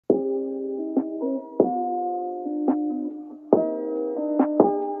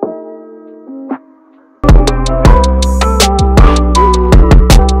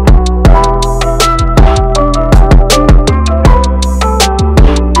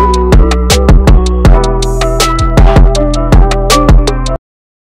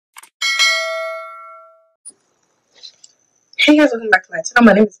Hey guys, welcome back to my channel.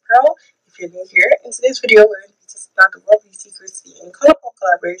 My name is Pearl. If you're new here, in today's video we're going to be testing out the RAWBEAUTKRISTI in Colourpop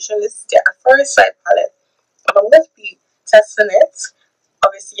collaboration. This is their first side palette. I'm going to be testing it.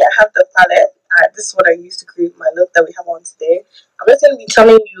 Obviously, I have the palette. This is what I used to create my look that we have on today. I'm just going to be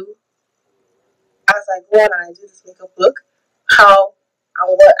telling you as I go on and I do this makeup look how and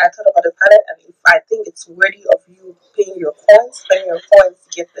what I thought about the palette, and if I think it's worthy of you spending your coins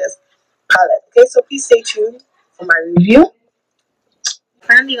to get this palette. Okay, so please stay tuned for my review.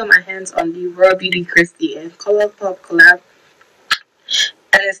 Currently on my hands on the RAWBEAUTKRISTI and Colourpop collab,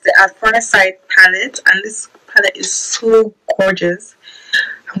 and it's the at first sight palette, and this palette is so gorgeous.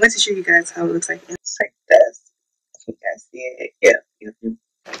 I'm going to show you guys how it looks like inside this. If you guys see it, yeah.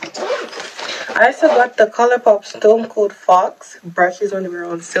 I also got the Colourpop Stone Cold Fox brushes when they were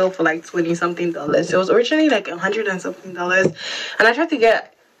on sale for like $20 something. It was originally like $100 and something, and I tried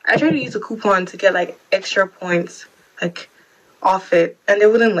to use a coupon to get like extra points like off it, and they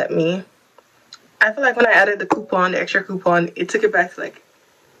wouldn't let me. I feel like when I added the extra coupon, it took it back to like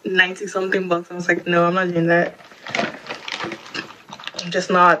 90 something bucks. I was like, no, I'm not doing that. I'm just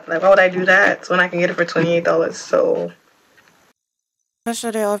not. Like, why would I do that when I can get it for $28? So I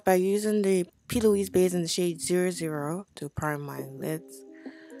started off by using the P. Louise base in the shade 00 to prime my lids.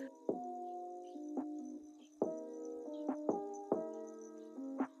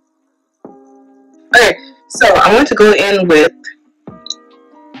 okay, so I'm going to go in with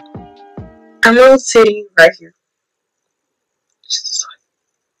Emerald City right here.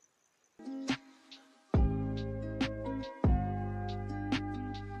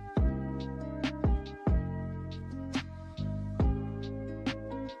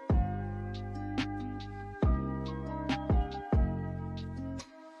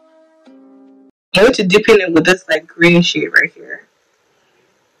 I'm going to dip in it with this like green shade right here.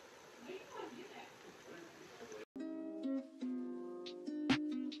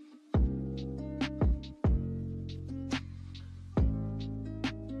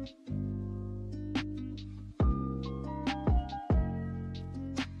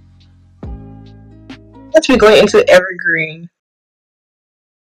 Let's be going into Evergreen.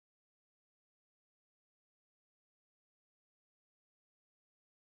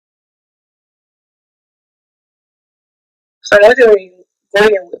 So I'm going to be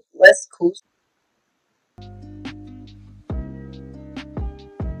going in with West Coast.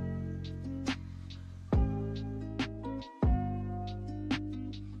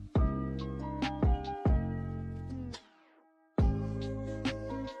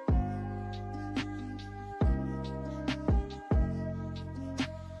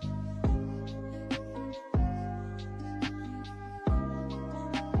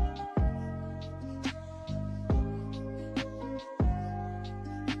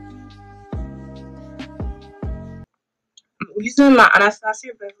 I'm using my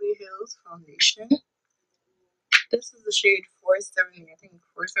Anastasia Beverly Hills foundation. This is the shade 470, I think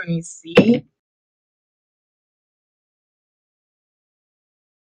 470C.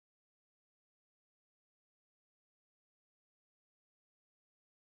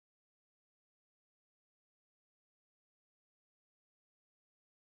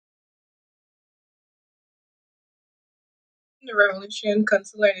 The Revolution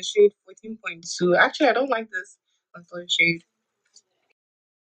concealer in the shade 14.2. Actually, I don't like this concealer shade.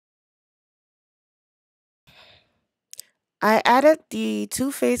 I added the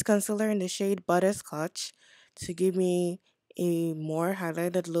Too Faced concealer in the shade Butterscotch to give me a more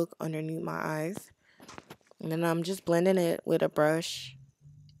highlighted look underneath my eyes. And then I'm just blending it with a brush.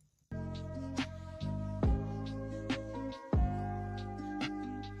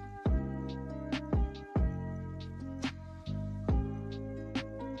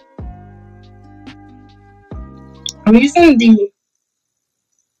 I'm using the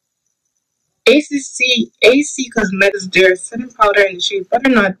AC Cosmetics Dare setting powder in the shade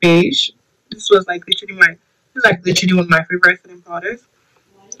Butternut Beige. This was like literally one of my favorite setting powders.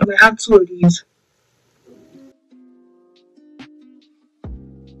 I'm gonna have two of these.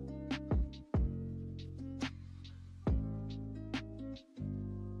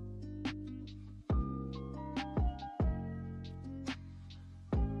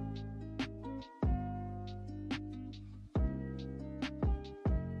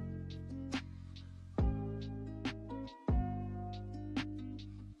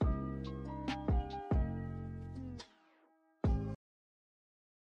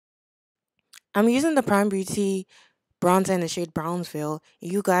 I'm using the Prime Beauty bronzer in the shade Brownsville.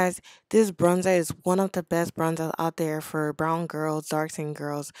 You guys, this bronzer is one of the best bronzers out there for brown girls, dark skin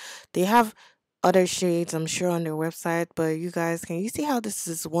girls. They have other shades, I'm sure, on their website, but you guys, can you see how this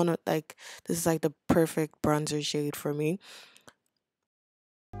is this is like the perfect bronzer shade for me?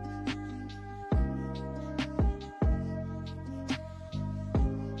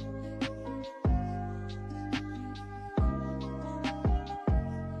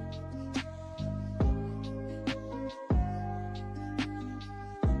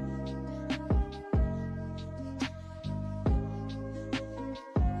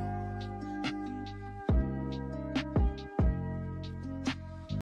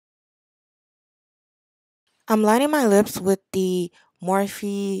 I'm lining my lips with the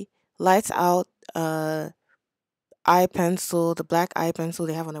Morphe Lights Out eye pencil, the black eye pencil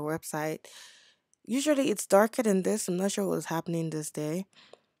they have on their website. Usually it's darker than this. I'm not sure what was happening this day.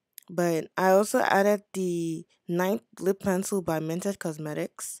 But I also added the Ninth Lip Pencil by Minted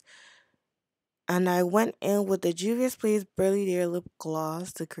Cosmetics. And I went in with the Juvia's Place Burly Dear Lip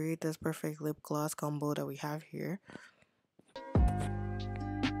Gloss to create this perfect lip gloss combo that we have here.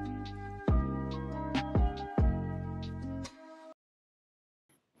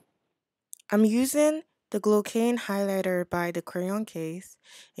 I'm using the Glocaine highlighter by the Crayon Case.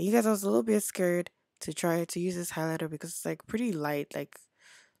 And you guys, I was a little bit scared to try to use this highlighter because it's like pretty light, like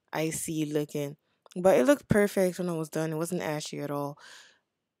icy looking. But it looked perfect when it was done. It wasn't ashy at all.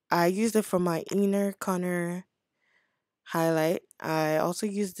 I used it for my inner corner highlight. I also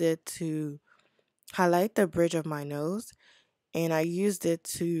used it to highlight the bridge of my nose. And I used it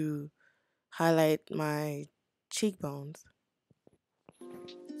to highlight my cheekbones.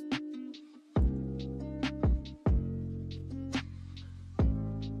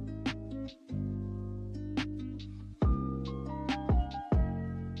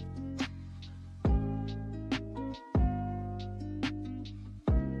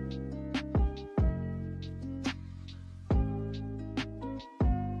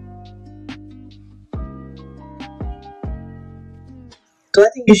 Do I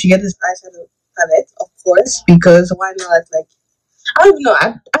think you should get this eyeshadow palette? Of course, because why not? Like, I don't even know.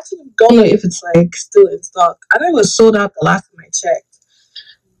 I actually don't know if it's like still in stock. I know it was sold out the last time I checked.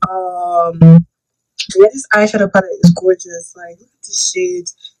 Yeah, this eyeshadow palette is gorgeous. Like, look at the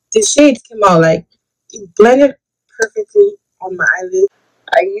shades. The shades came out like it blended perfectly on my eyelid.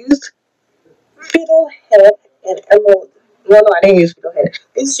 I used Fiddlehead and Emerald. No, I didn't use Fiddlehead.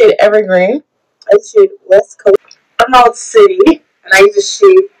 I used the shade Evergreen. I used the shade West Coast. Emerald City, and I used the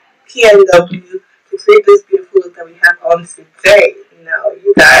shade PNW to create this beautiful look that we have on today. Now,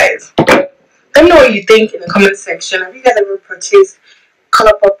 you guys, let me know what you think in the comment section. Have you guys ever purchased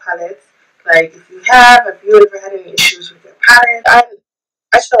Colourpop palettes? Like, if you have you ever had any issues with your palette?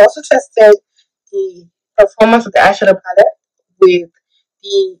 I should also tested the performance of the eyeshadow palette with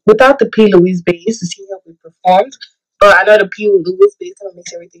without the P. Louise base to see how it performed. But I know the P. Louise base kind of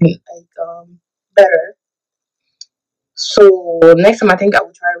makes everything like better. So next time I think I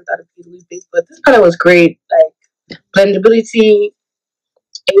will try it without a P. Louise base. But this palette was great. Like blendability,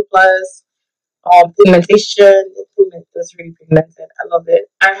 A plus. Pigmentation. The pigment was really pigmented. I love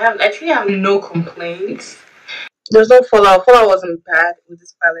it. I have no complaints. There's no fallout. Fallout wasn't bad with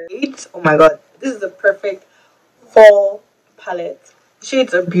this palette. Oh my god, this is the perfect fall palette. The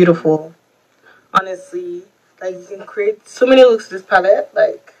shades are beautiful. Honestly, like you can create so many looks with this palette.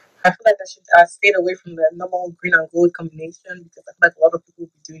 Like I feel like I stayed away from the normal green and gold combination because I feel like a lot of people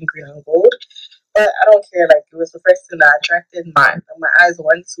will be doing green and gold. But I don't care. Like it was the first thing that attracted my eyes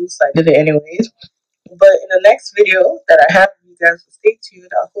went to, so I did it anyways. But in the next video that I have, you guys will stay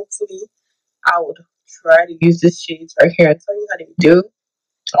tuned. Hopefully I would try to use this shades right here and tell you how to do.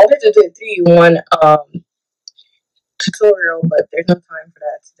 I wanted to do a 3-in-1 tutorial, but there's no time for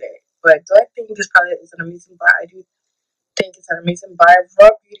that today. But do I think this palette is an amazing buy? I do think it's an amazing buy. Raw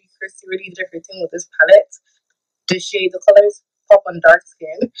Beauty Christy really did her thing with this palette. The shade, the colors pop on dark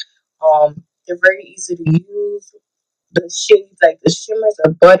skin. They're very easy to use. The shades, like the shimmers,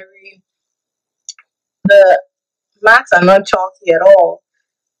 are buttery. The mattes are not chalky at all.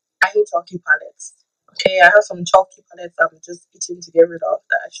 I hate chalky palettes. Okay, I have some chalky palettes I'm just itching to get rid of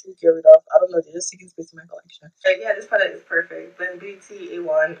that I should get rid of. I don't know, they're just taking space in my collection. But yeah, this palette is perfect. Blendability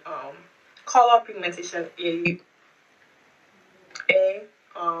A1, color pigmentation A,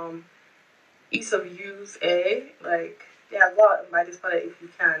 ease of use A. Like, yeah, go out and buy this palette if you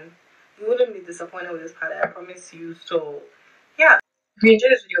can. You wouldn't be disappointed with this palette, I promise you. So yeah, if you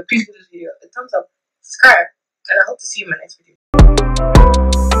enjoyed this video, please give this video a thumbs up, subscribe, and I hope to see you in my next video.